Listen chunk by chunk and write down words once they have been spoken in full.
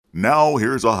Now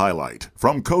here's a highlight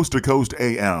from Coast to Coast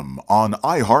AM on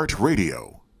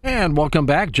iHeartRadio. And welcome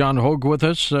back. John Hogue with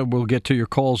us. We'll get to your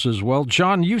calls as well.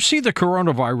 John, you see the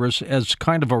coronavirus as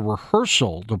kind of a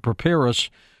rehearsal to prepare us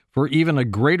for even a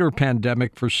greater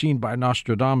pandemic foreseen by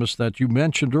Nostradamus that you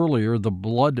mentioned earlier, the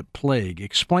blood plague.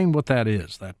 Explain what that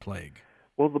is, that plague.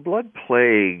 Well, the blood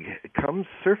plague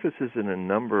surfaces in a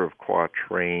number of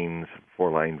quatrains,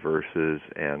 four-line verses,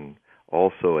 and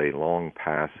also a long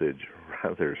passage,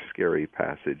 rather scary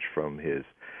passage from his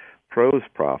prose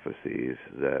prophecies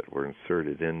that were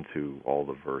inserted into all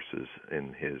the verses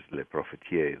in his Le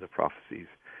Prophètes, the Prophecies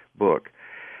book.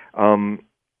 And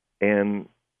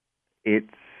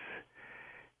it's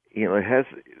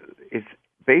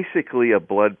basically a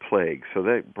blood plague, so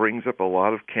that brings up a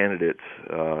lot of candidates.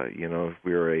 If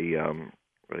we're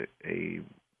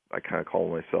I kind of call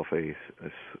myself a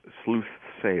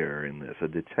sleuth-sayer in this, a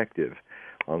detective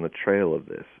on the trail of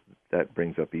this. That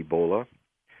brings up Ebola.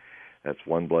 That's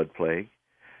one blood plague.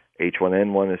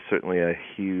 H1N1 is certainly a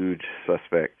huge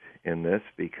suspect in this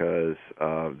because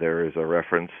there is a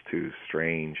reference to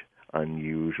strange,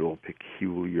 unusual,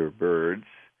 peculiar birds,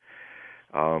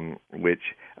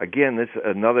 which, again, this is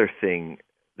another thing.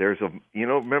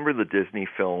 Remember the Disney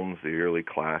films, the early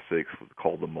classics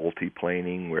called the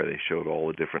multiplaning, where they showed all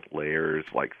the different layers,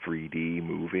 like 3D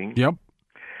moving? Yep.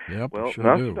 Well, sure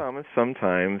Nostradamus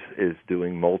sometimes is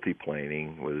doing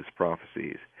multiplaning with his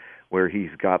prophecies, where he's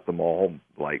got them all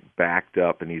like backed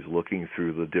up and he's looking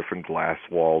through the different glass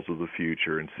walls of the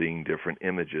future and seeing different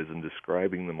images and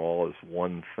describing them all as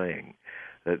one thing.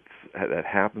 That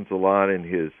happens a lot in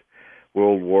his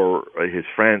his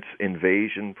France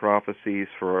invasion prophecies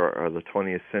for the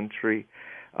 20th century.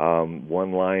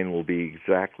 One line will be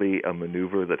exactly a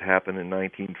maneuver that happened in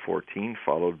 1914,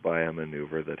 followed by a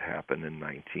maneuver that happened in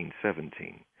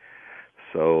 1917.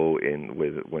 So,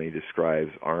 when he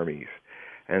describes armies,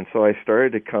 and so I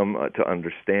started to come to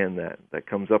understand that. That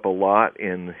comes up a lot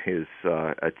in his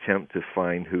attempt to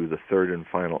find who the third and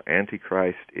final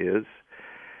Antichrist is,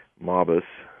 Mobus,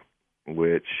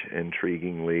 which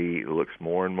intriguingly looks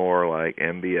more and more like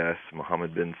MBS,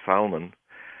 Mohammed bin Salman,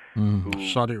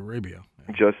 Saudi Arabia.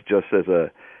 Just as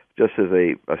a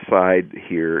aside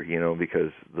here,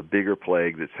 because the bigger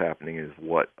plague that's happening is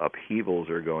what upheavals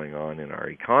are going on in our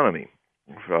economy.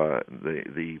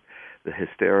 The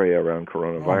hysteria around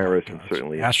coronavirus, and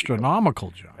certainly astronomical,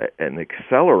 John, an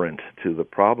accelerant to the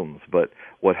problems. But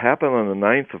what happened on the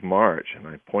 9th of March, and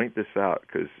I point this out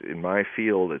because in my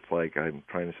field, it's like I'm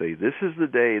trying to say this is the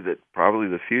day that probably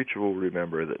the future will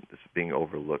remember that it's being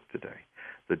overlooked today.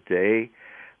 The day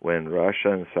when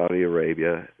Russia and Saudi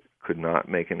Arabia could not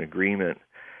make an agreement.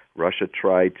 Russia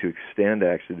tried to extend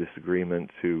actually this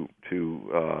agreement to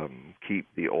keep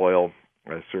the oil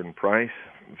at a certain price.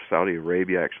 Saudi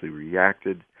Arabia actually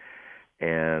reacted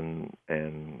and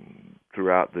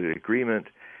throughout the agreement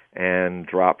and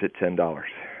dropped it $10,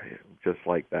 just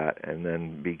like that, and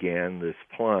then began this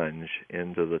plunge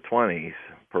into the 20s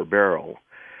per barrel,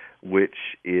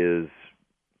 which is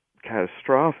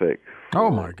catastrophic.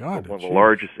 Oh my God! One of the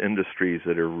largest industries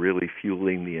that are really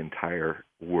fueling the entire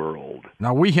world.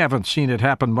 Now we haven't seen it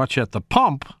happen much at the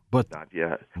pump, but not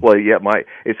yet. Well, yeah,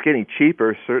 it's getting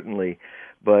cheaper certainly,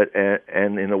 but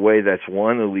and in a way that's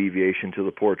one alleviation to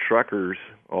the poor truckers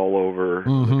all over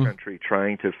the country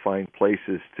trying to find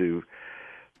places to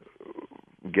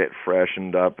get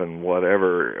freshened up and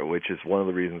whatever, which is one of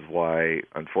the reasons why,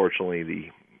 unfortunately, the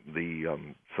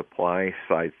supply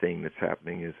side thing that's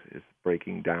happening is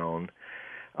breaking down.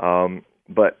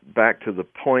 But back to the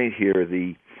point here,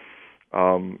 the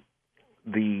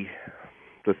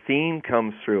theme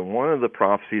comes through. And one of the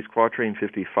prophecies, Quatrain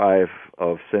 55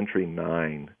 of Century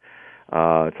 9,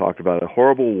 talked about a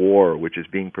horrible war which is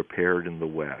being prepared in the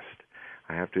West.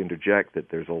 I have to interject that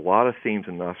there's a lot of themes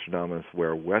in Nostradamus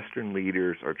where Western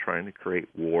leaders are trying to create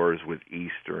wars with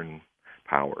Eastern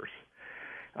powers.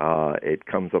 It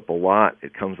comes up a lot.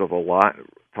 It comes up a lot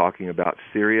talking about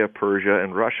Syria, Persia,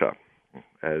 and Russia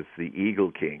as the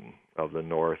Eagle King of the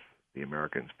North, the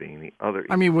Americans being the other.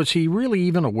 I mean, was he really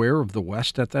even aware of the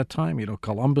West at that time?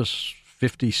 Columbus,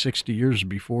 50, 60 years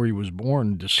before he was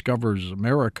born, discovers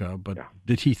America, but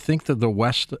did he think of the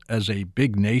West as a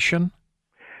big nation?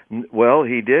 Well,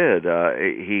 he did.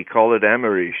 He called it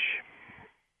Amerish.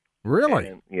 Really?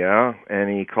 And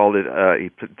he called it. He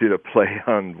did a play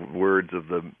on words of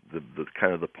the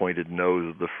kind of the pointed nose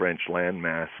of the French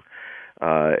landmass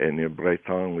in the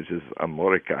Breton, which is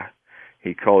Amorica.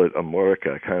 He called it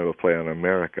Amorica, kind of a play on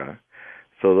America.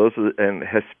 So those are, and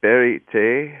Hesperite,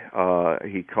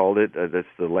 he called it. That's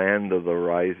the land of the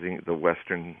rising, the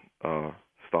western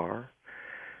star,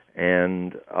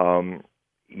 and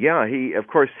Yeah, he's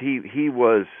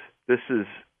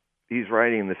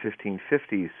writing in the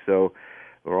 1550s, so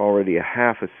we're already a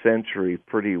half a century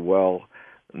pretty well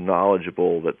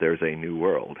knowledgeable that there's a new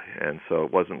world. And so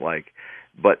it wasn't like,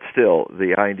 but still,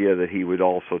 the idea that he would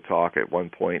also talk at one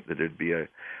point that there'd be a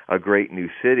great new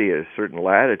city at a certain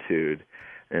latitude,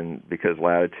 and because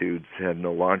latitudes had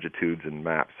no longitudes and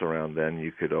maps around then,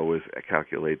 you could always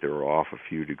calculate they were off a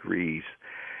few degrees.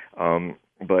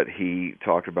 But he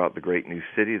talked about the great new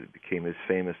city that became his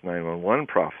famous 911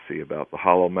 prophecy about the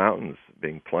hollow mountains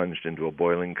being plunged into a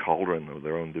boiling cauldron of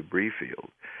their own debris field,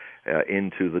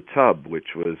 into the tub,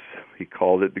 which was, he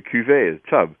called it the cuvée, the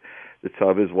tub. The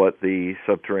tub is what the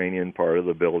subterranean part of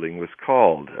the building was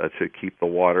called, to keep the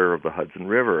water of the Hudson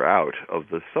River out of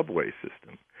the subway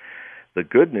system. The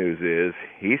good news is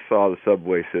he saw the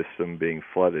subway system being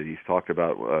flooded. He's talked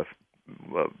about a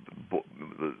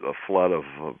flood of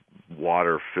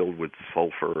water filled with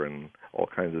sulfur and all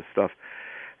kinds of stuff,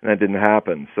 and that didn't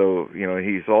happen. So,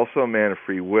 he's also a man of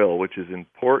free will, which is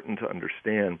important to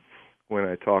understand when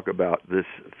I talk about this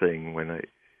thing, when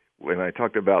I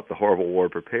talked about the horrible war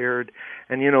prepared.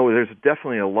 And, there's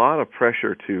definitely a lot of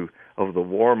pressure of the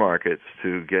war markets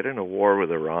to get in a war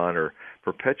with Iran or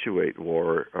perpetuate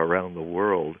war around the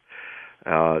world.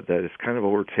 That has kind of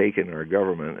overtaken our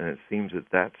government, and it seems that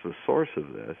that's the source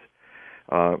of this.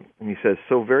 And he says,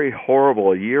 so very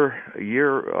horrible, a year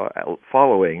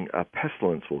following, a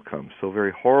pestilence will come, so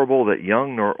very horrible that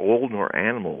young nor old nor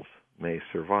animals may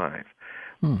survive.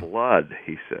 Blood,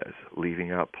 he says,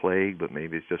 leaving out plague, but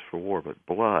maybe it's just for war, but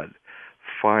blood,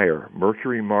 fire,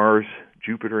 Mercury, Mars,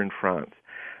 Jupiter, and France.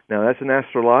 Now, that's an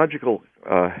astrological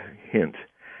hint.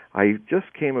 I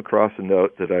just came across a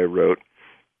note that I wrote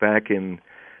back in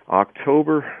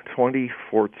October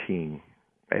 2014,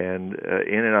 and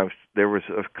there was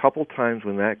a couple times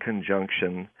when that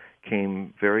conjunction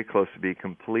came very close to be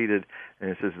completed, and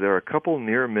it says there are a couple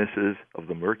near misses of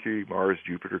the Mercury, Mars,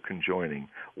 Jupiter conjoining.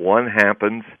 One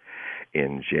happens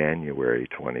in January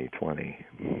 2020.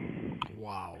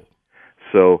 Wow.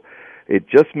 So it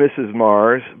just misses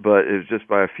Mars, but it was just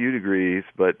by a few degrees,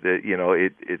 but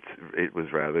it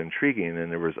was rather intriguing.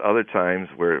 And there was other times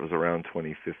where it was around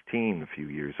 2015, a few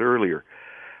years earlier.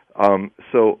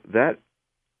 So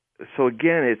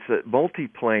again, it's a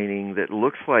multiplaning that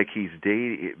looks like he's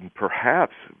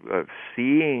perhaps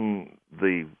seeing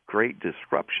the great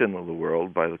disruption of the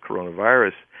world by the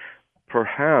coronavirus,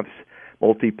 perhaps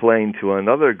multiplane to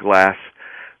another glass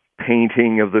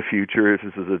painting of the future, if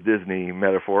this is a Disney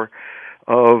metaphor,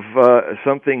 of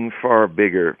something far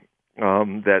bigger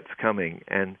that's coming.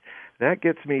 And that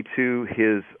gets me to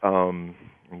his, I'm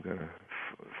going to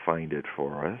find it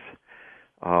for us.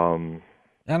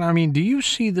 And I mean, do you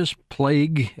see this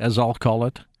plague, as I'll call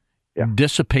it,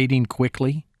 dissipating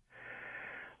quickly?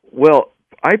 Well,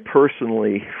 I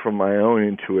personally, from my own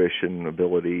intuition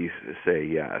abilities, say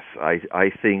yes.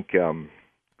 I think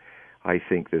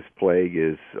this plague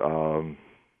is.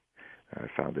 I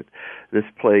found it. This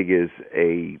plague is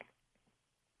a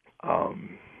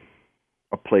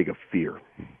plague of fear.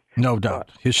 No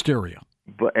doubt, hysteria.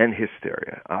 And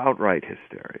hysteria, outright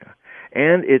hysteria,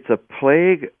 and it's a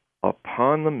plague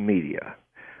upon the media.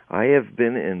 I have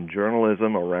been in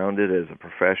journalism around it as a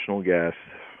professional guest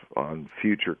on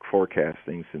future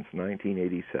forecasting since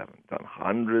 1987. Done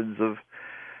hundreds of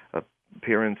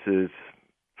appearances,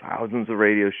 thousands of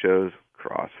radio shows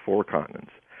across 4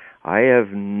 continents. I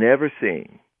have never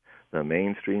seen the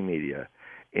mainstream media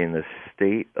in a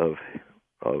state of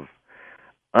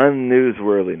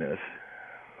unnewsworthiness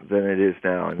than it is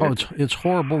now. And it's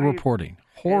horrible reporting.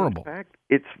 Horrible. In fact,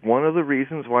 it's one of the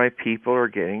reasons why people are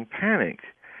getting panicked.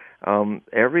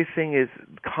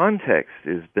 Context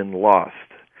has been lost.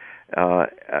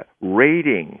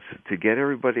 Ratings to get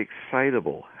everybody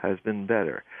excitable has been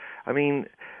better. I mean,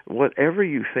 whatever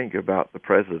you think about the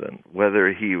president,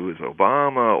 whether he was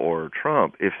Obama or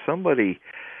Trump, if somebody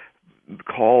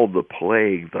called the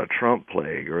plague the Trump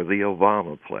plague or the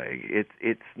Obama plague,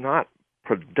 it's not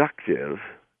productive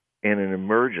in an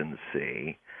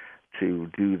emergency to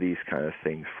do these kind of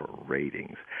things for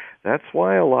ratings. That's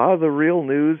why a lot of the real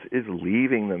news is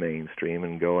leaving the mainstream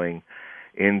and going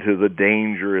into the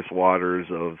dangerous waters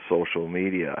of social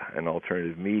media and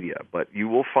alternative media. But you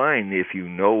will find, if you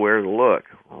know where to look,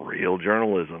 real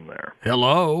journalism there.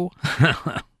 Hello.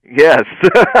 Yes.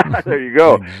 There you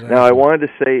go. Exactly. Now, I wanted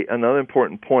to say another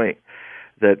important point,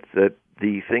 that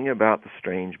the thing about the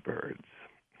strange birds,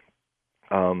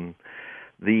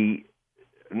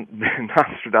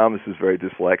 Nostradamus is very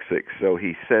dyslexic, so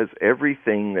he says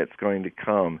everything that's going to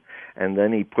come, and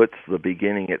then he puts the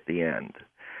beginning at the end.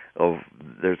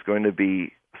 There's going to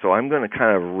be So I'm going to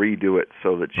kind of redo it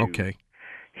so that you Okay.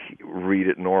 read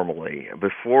it normally.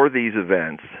 Before these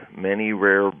events, many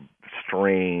rare,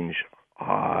 strange,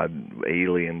 odd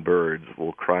alien birds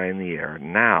will cry in the air,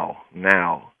 now,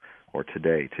 or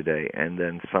today, and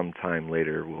then sometime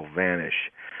later will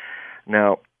vanish.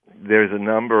 Now, there's a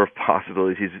number of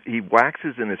possibilities. He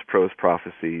waxes in his prose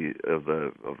prophecy of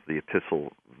the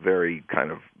epistle very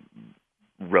kind of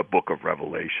Book of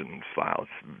Revelation style.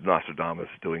 It's Nostradamus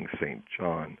doing St.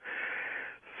 John.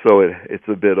 So it's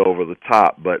a bit over the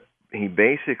top, but he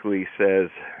basically says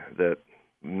that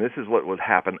this is what would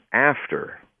happen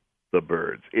after the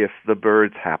birds, if the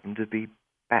birds happen to be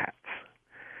bats.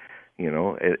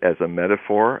 As a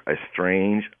metaphor, a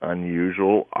strange,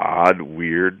 unusual, odd,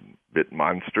 weird, bit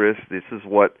monstrous. This is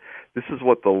what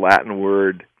the Latin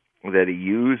word that he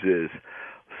uses,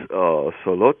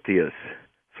 solitus,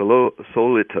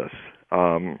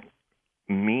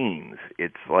 means.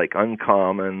 It's like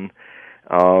uncommon,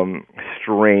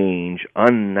 strange,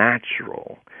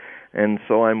 unnatural. And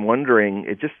so I'm wondering,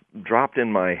 it just dropped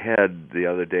in my head the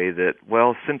other day that,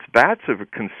 well, since bats are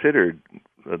considered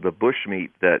the bushmeat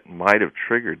that might have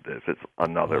triggered this, it's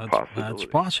another possibility. That's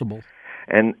possible.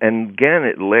 And again,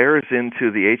 it layers into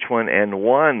the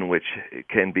H1N1, which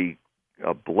can be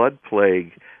a blood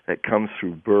plague that comes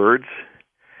through birds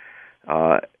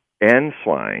and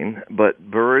swine. But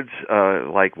birds,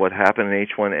 like what happened in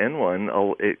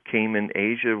H1N1, it came in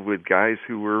Asia with guys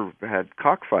who had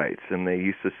cockfights, and they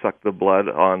used to suck the blood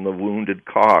on the wounded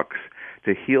cocks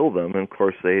to heal them, and of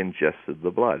course they ingested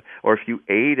the blood. Or if you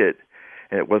ate it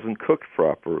and it wasn't cooked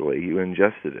properly, you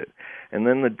ingested it. And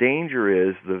then the danger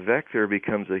is the vector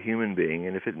becomes a human being,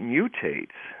 and if it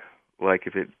mutates, like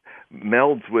if it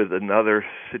melds with another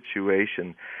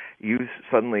situation, you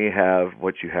suddenly have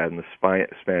what you had in the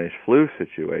Spanish flu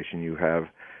situation. You have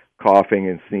coughing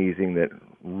and sneezing that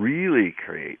really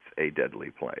creates a deadly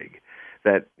plague.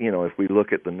 That, if we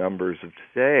look at the numbers of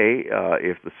today,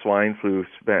 if the swine flu,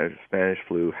 Spanish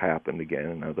flu happened again,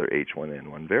 another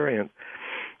H1N1 variant,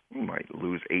 you might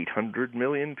lose 800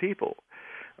 million people.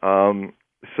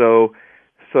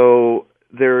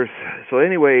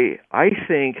 Anyway, I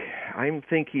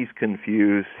think he's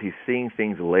confused. He's seeing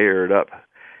things layered up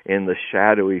in the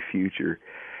shadowy future,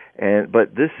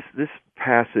 but this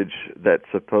passage that's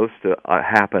supposed to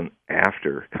happen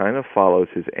after kind of follows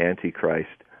his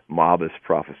Antichrist Mobus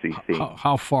prophecy theme.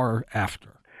 How far after?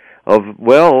 If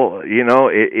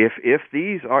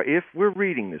we're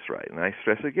reading this right, and I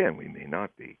stress again, we may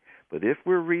not be, but if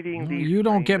we're reading these, you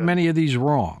don't get many of these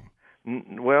wrong.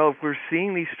 Well, if we're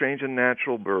seeing these strange and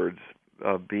natural birds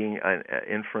being an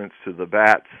inference to the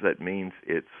bats, that means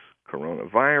it's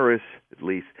coronavirus, at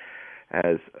least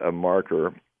as a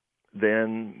marker.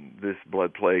 Then this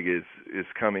blood plague is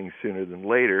coming sooner than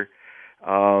later.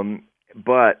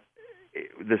 But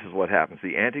this is what happens.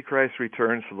 The Antichrist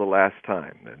returns for the last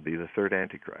time. That'd be the third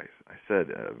Antichrist. I said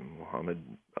Mohammed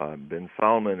bin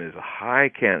Salman is a high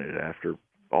candidate after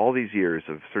all these years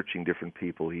of searching different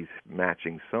people. He's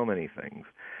matching so many things.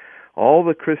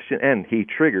 And he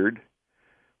triggered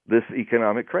this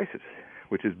economic crisis,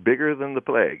 which is bigger than the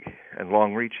plague and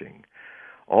long-reaching.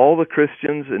 All the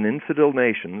Christians and infidel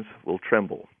nations will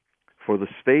tremble. For the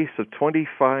space of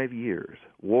 25 years,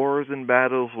 wars and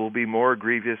battles will be more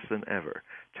grievous than ever.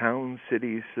 Towns,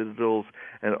 cities, citadels,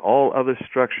 and all other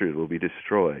structures will be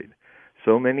destroyed.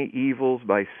 So many evils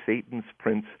by Satan's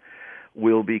prince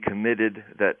will be committed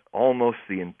that almost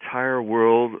the entire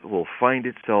world will find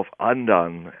itself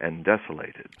undone and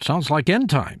desolated. Sounds like end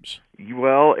times.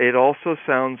 Well, it also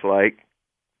sounds like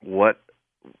what,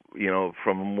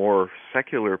 from a more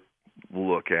secular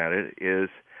look at it, is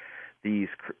the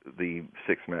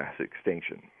sixth mass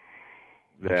extinction.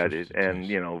 That is, and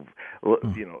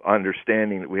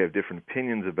understanding that we have different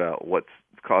opinions about what's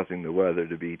causing the weather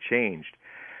to be changed.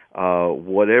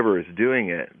 Whatever is doing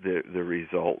it, the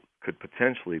result could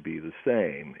potentially be the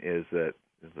same, is that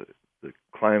the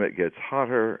climate gets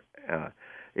hotter,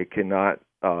 it cannot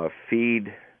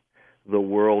feed the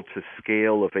world to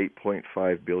scale of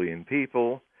 8.5 billion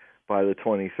people by the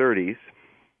 2030s,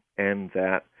 and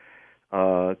that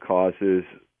causes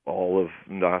all of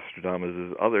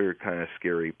Nostradamus' other kind of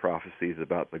scary prophecies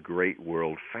about the great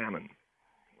world famine.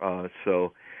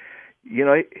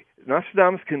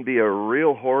 Nostradamus can be a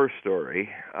real horror story,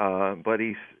 but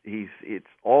it's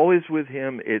always with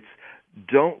him. It's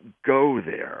don't go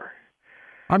there.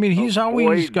 I mean, he's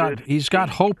always got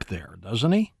hope there,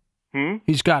 doesn't he?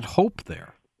 He's got hope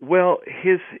there. Well,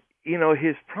 his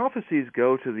prophecies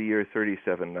go to the year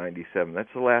 3797.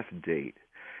 That's the last date,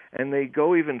 and they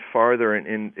go even farther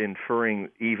in inferring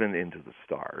even into the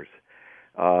stars.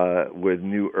 with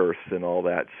new Earths and all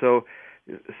that.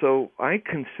 So I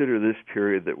consider this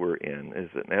period that we're in as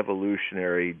an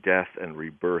evolutionary death and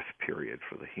rebirth period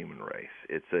for the human race.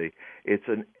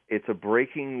 It's a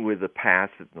breaking with the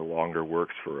past that no longer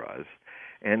works for us,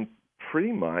 and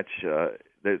pretty much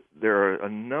that there are a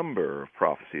number of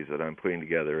prophecies that I'm putting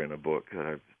together in a book that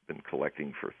I've been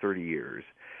collecting for 30 years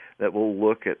that will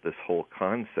look at this whole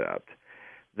concept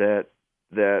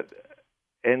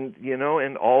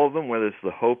and all of them, whether it's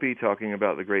the Hopi talking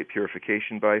about the great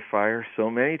purification by fire, so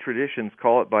many traditions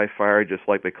call it by fire, just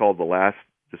like they called the last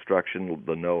destruction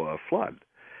the Noah flood.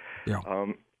 Yeah.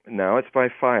 Now it's by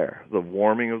fire, the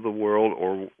warming of the world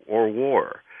or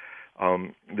war.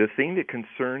 The thing that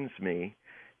concerns me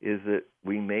is that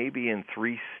we may be in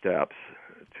 3 steps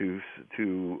to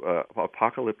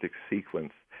apocalyptic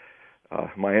sequence.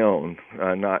 My own,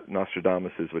 not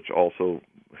Nostradamus's, which also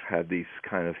had these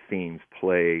kind of themes: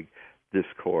 plague,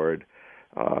 discord,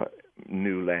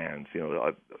 new lands.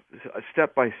 A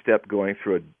step-by-step going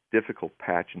through a difficult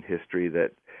patch in history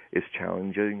that is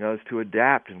challenging us to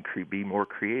adapt and be more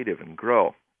creative and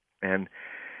grow. And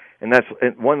that's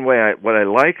one way. What I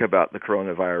like about the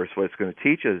coronavirus, what it's going to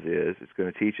teach us is it's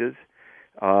going to teach us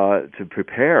to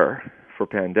prepare for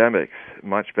pandemics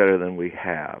much better than we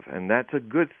have, and that's a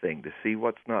good thing, to see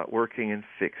what's not working and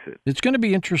fix it. It's going to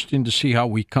be interesting to see how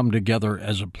we come together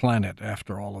as a planet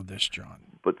after all of this, John.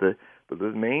 But the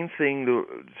main thing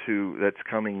that's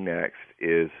coming next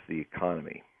is the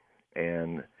economy,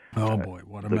 and oh boy,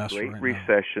 what a mess! The Great right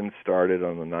Recession now started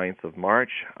on the 9th of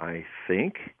March, I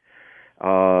think.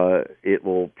 It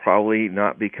will probably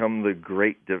not become the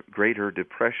Greater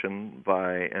Depression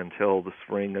until the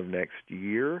spring of next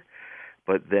year.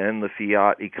 But then the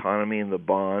fiat economy and the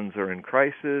bonds are in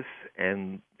crisis,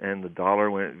 and the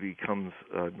dollar, when it becomes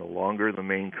no longer the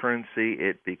main currency,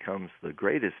 it becomes the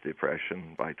greatest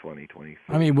depression by 2023.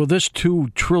 I mean, will this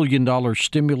 $2 trillion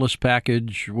stimulus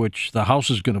package, which the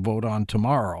House is going to vote on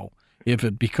tomorrow, if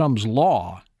it becomes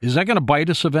law, is that going to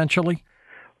bite us eventually?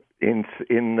 In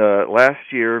mid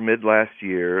last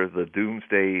year, the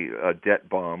doomsday debt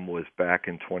bomb was back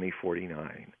in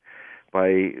 2049.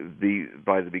 By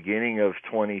the beginning of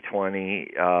 2020,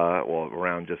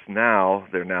 around just now,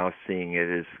 they're now seeing it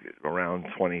as around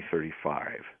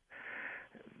 2035.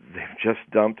 They've just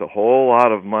dumped a whole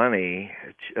lot of money,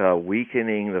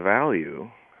 weakening the value.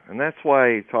 And that's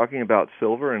why, talking about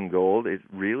silver and gold, it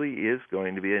really is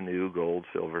going to be a new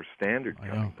gold-silver standard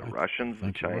coming. The Russians,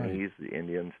 the Chinese, the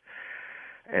Indians,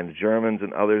 and the Germans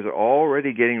and others are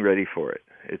already getting ready for it.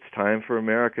 It's time for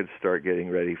America to start getting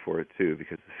ready for it too,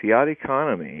 because the fiat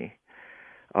economy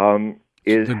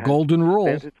is the golden rule.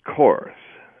 Spent its course.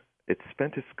 It's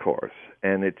spent its course,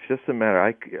 and it's just a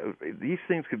matter. These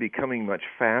things could be coming much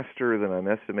faster than I'm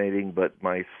estimating, but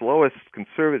my slowest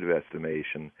conservative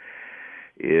estimation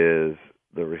is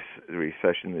the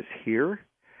recession is here.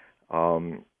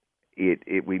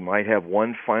 We might have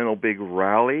one final big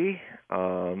rally.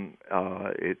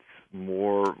 It's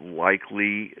more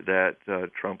likely that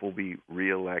Trump will be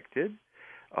reelected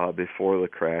before the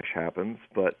crash happens.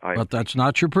 But that's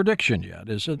not your prediction yet,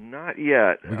 is it? Not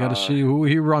yet. We got to see who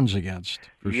he runs against.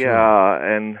 For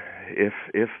sure. And if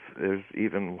there's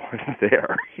even one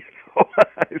there,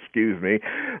 excuse me.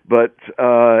 But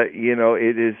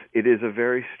it is a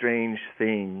very strange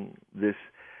thing. This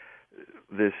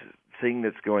thing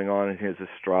that's going on in his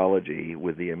astrology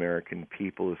with the American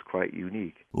people is quite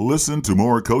unique. Listen to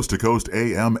more Coast to Coast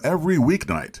AM every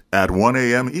weeknight at 1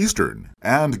 a.m. Eastern,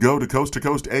 and go to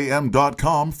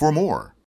coasttocoastam.com for more.